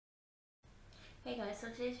so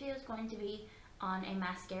today's video is going to be on a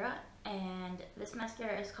mascara, and this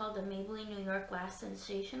mascara is called the Maybelline New York Lash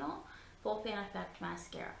Sensational Full Fan Effect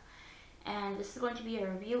Mascara. And this is going to be a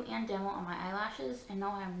review and demo on my eyelashes. And no,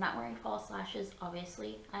 I'm not wearing false lashes,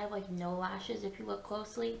 obviously. I have like no lashes if you look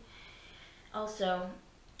closely. Also,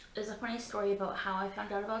 there's a funny story about how I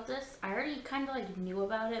found out about this. I already kind of like knew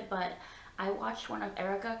about it, but I watched one of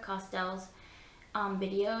Erica Costell's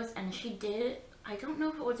videos, and she did, I don't know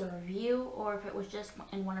if it was a review or if it was just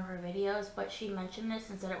in one of her videos, but she mentioned this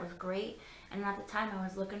and said it was great. And at the time I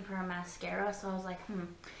was looking for a mascara, so I was like, I'm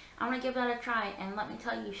gonna give that a try. And let me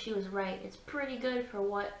tell you, she was right. It's pretty good for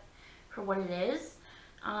what it is.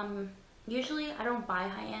 Usually I don't buy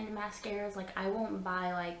high-end mascaras. Like, I won't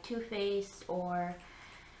buy like Too Faced or,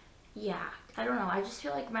 yeah, I don't know. I just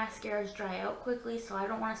feel like mascaras dry out quickly, so I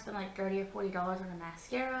don't want to spend like $30 or $40 on a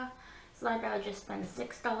mascara. So I'd rather just spend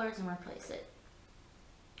 $6 and replace it.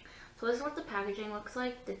 So this is what the packaging looks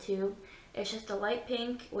like, the tube. It's just a light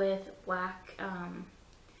pink with black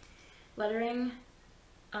lettering.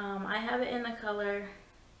 I have it in the color,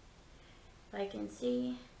 if I can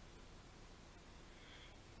see.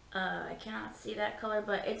 I cannot see that color,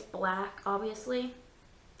 but it's black, obviously.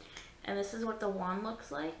 And this is what the wand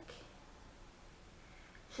looks like.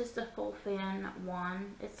 It's just a full fan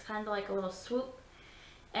wand. It's kind of like a little swoop.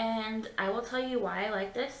 And I will tell you why I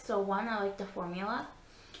like this. So one, I like the formula.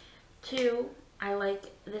 Two, I like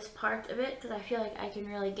this part of it because I feel like I can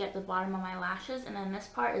really get the bottom of my lashes, and then this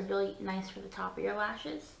part is really nice for the top of your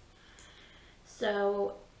lashes.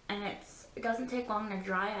 So, and it doesn't take long to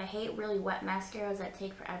dry. I hate really wet mascaras that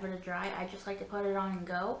take forever to dry. I just like to put it on and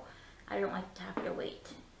go. I don't like to have to wait.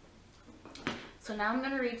 So now I'm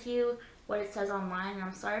going to read to you what it says online, and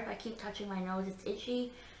I'm sorry if I keep touching my nose, it's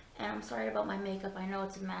itchy. And I'm sorry about my makeup. I know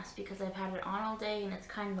it's a mess because I've had it on all day and it's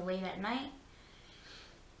kind of late at night.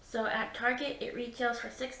 So at Target, it retails for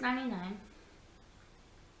 $6.99.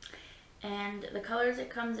 And the colors it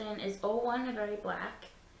comes in is 01 very black,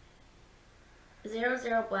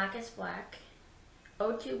 00 blackest black,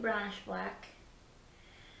 02 brownish black,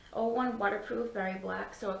 01 waterproof very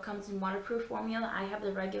black, so it comes in waterproof formula. I have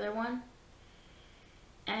the regular one.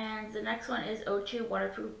 And the next one is 02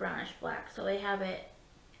 waterproof brownish black. So they have it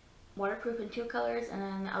waterproof in two colors, and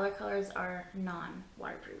then the other colors are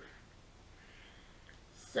non-waterproof.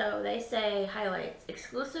 So they say highlights: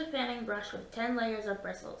 exclusive fanning brush with 10 layers of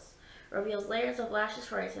bristles, reveals layers of lashes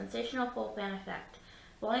for a sensational full fan effect,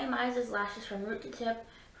 volumizes lashes from root to tip,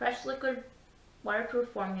 fresh liquid waterproof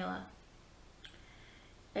formula.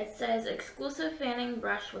 It says exclusive fanning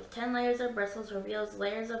brush with 10 layers of bristles, reveals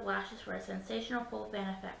layers of lashes for a sensational full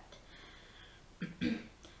fan effect.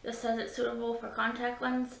 This says it's suitable for contact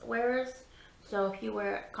lens wearers, so if you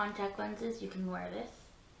wear contact lenses, you can wear this.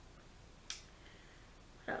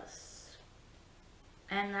 What else?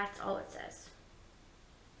 And that's all it says.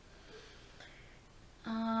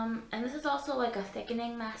 And this is also like a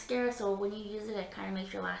thickening mascara, so when you use it, it kind of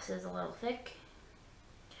makes your lashes a little thick.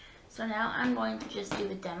 So now I'm going to just do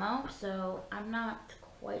the demo, so I'm not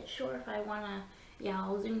quite sure if I want to, yeah,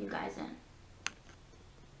 I'll zoom you guys in.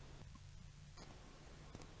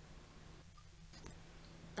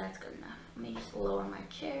 That's good enough. Let me just lower my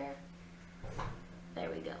chair. There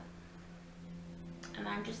we go. And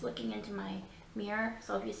I'm just looking into my mirror,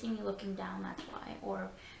 so if you see me looking down, that's why. Or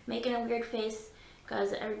making a weird face,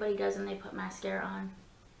 because everybody does when they put mascara on.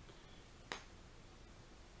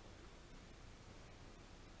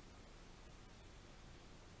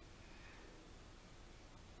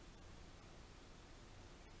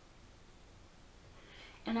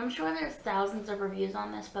 And I'm sure there's thousands of reviews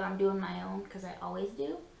on this, but I'm doing my own because I always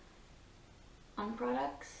do on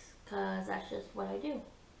products, because that's just what I do.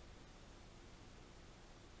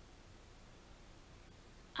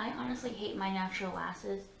 I honestly hate my natural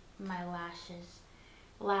lashes,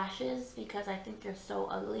 because I think they're so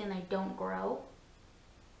ugly and they don't grow.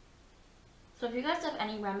 So if you guys have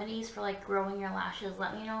any remedies for like growing your lashes,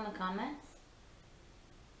 let me know in the comments.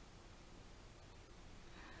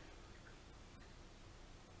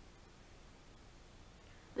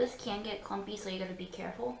 This can get clumpy, so you gotta be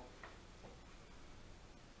careful.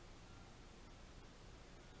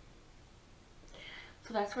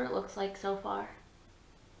 So that's what it looks like so far.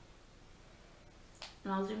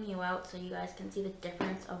 And I'll zoom you out so you guys can see the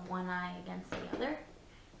difference of one eye against the other.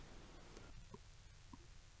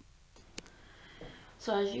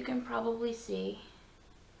 So as you can probably see,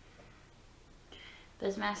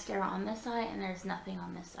 there's mascara on this eye and there's nothing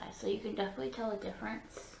on this eye. So you can definitely tell a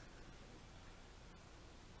difference.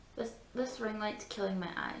 This ring light's killing my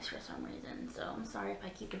eyes for some reason, so I'm sorry if I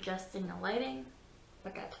keep adjusting the lighting,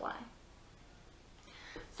 but that's why.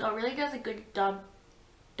 So it really does a good job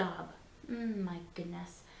job. My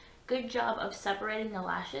goodness. Good job of separating the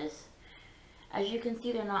lashes. As you can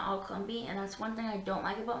see, they're not all clumpy, and that's one thing I don't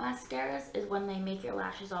like about mascaras is when they make your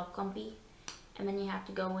lashes all clumpy and then you have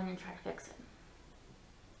to go in and try to fix it.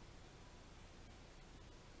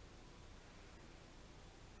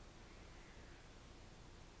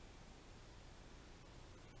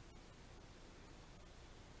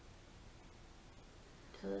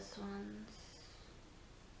 So this one's...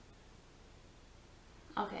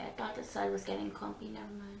 Okay, I thought this side was getting clumpy, never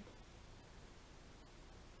mind.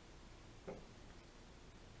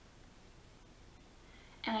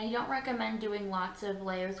 And I don't recommend doing lots of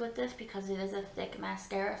layers with this because it is a thick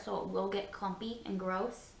mascara, so it will get clumpy and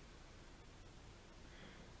gross.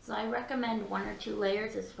 So I recommend 1 or 2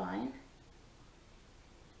 layers is fine.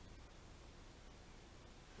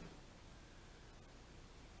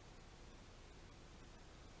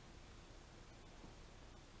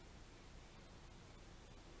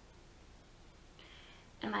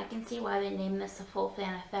 And I can see why they named this a full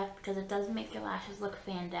fan effect, because it does make your lashes look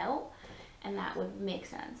fanned out, and that would make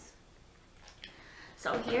sense.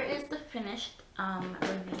 So here is the finished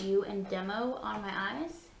review and demo on my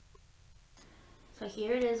eyes. So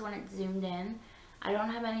here it is when it's zoomed in. I don't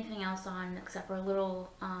have anything else on except for a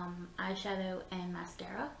little eyeshadow and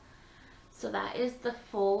mascara. So that is the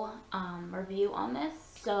full review on this.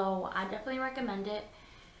 So I definitely recommend it.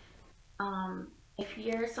 If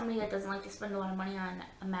you're somebody that doesn't like to spend a lot of money on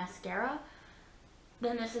a mascara,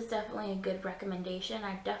 then this is definitely a good recommendation.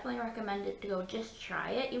 I definitely recommend it to go just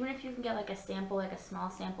try it. Even if you can get like a sample, like a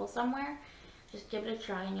small sample somewhere, just give it a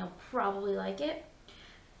try and you'll probably like it.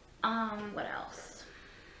 What else?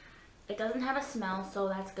 It doesn't have a smell, so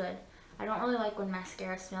that's good. I don't really like when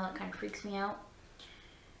mascara smell, it kind of freaks me out.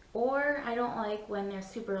 Or I don't like when they're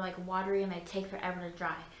super like watery and they take forever to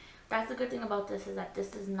dry. That's the good thing about this, is that this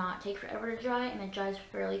does not take forever to dry and it dries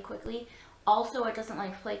fairly quickly. Also, it doesn't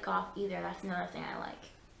like flake off either. That's another thing I like.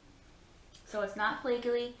 So it's not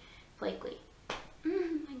flaky. Oh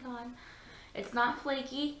my god. It's not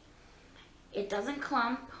flaky. It doesn't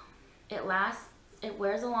clump. It lasts, it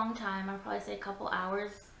wears a long time. I'd probably say a couple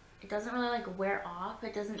hours. It doesn't really like wear off.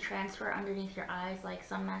 It doesn't transfer underneath your eyes like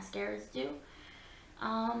some mascaras do.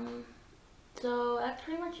 So that's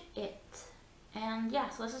pretty much it. And yeah,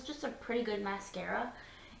 so this is just a pretty good mascara.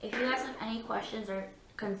 If you guys have any questions or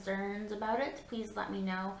concerns about it, please let me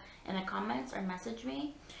know in the comments or message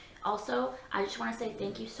me. Also, I just want to say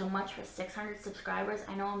thank you so much for 600 subscribers.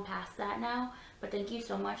 I know I'm past that now, but thank you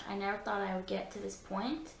so much. I never thought I would get to this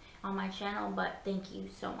point on my channel, but thank you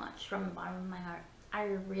so much from the bottom of my heart. I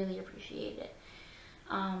really appreciate it.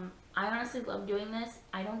 I honestly love doing this.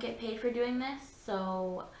 I don't get paid for doing this,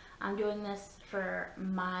 so I'm doing this for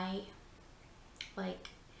my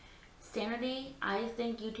sanity. I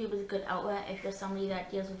think YouTube is a good outlet if you're somebody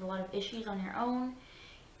that deals with a lot of issues on your own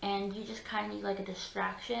and you just kind of need like a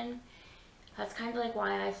distraction. That's kind of like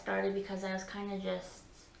why I started, because I was kind of just,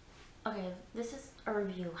 okay, this is a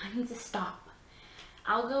review. I need to stop.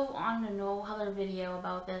 I'll go on another video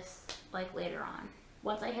about this like later on.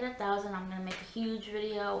 Once I hit 1,000, I'm gonna make a huge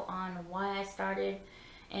video on why I started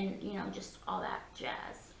and, you know, just all that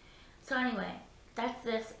jazz. So anyway, that's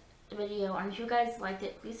this video, and if you guys liked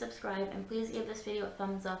it, please subscribe and please give this video a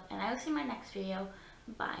thumbs up, and I will see you in my next video.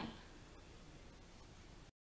 Bye.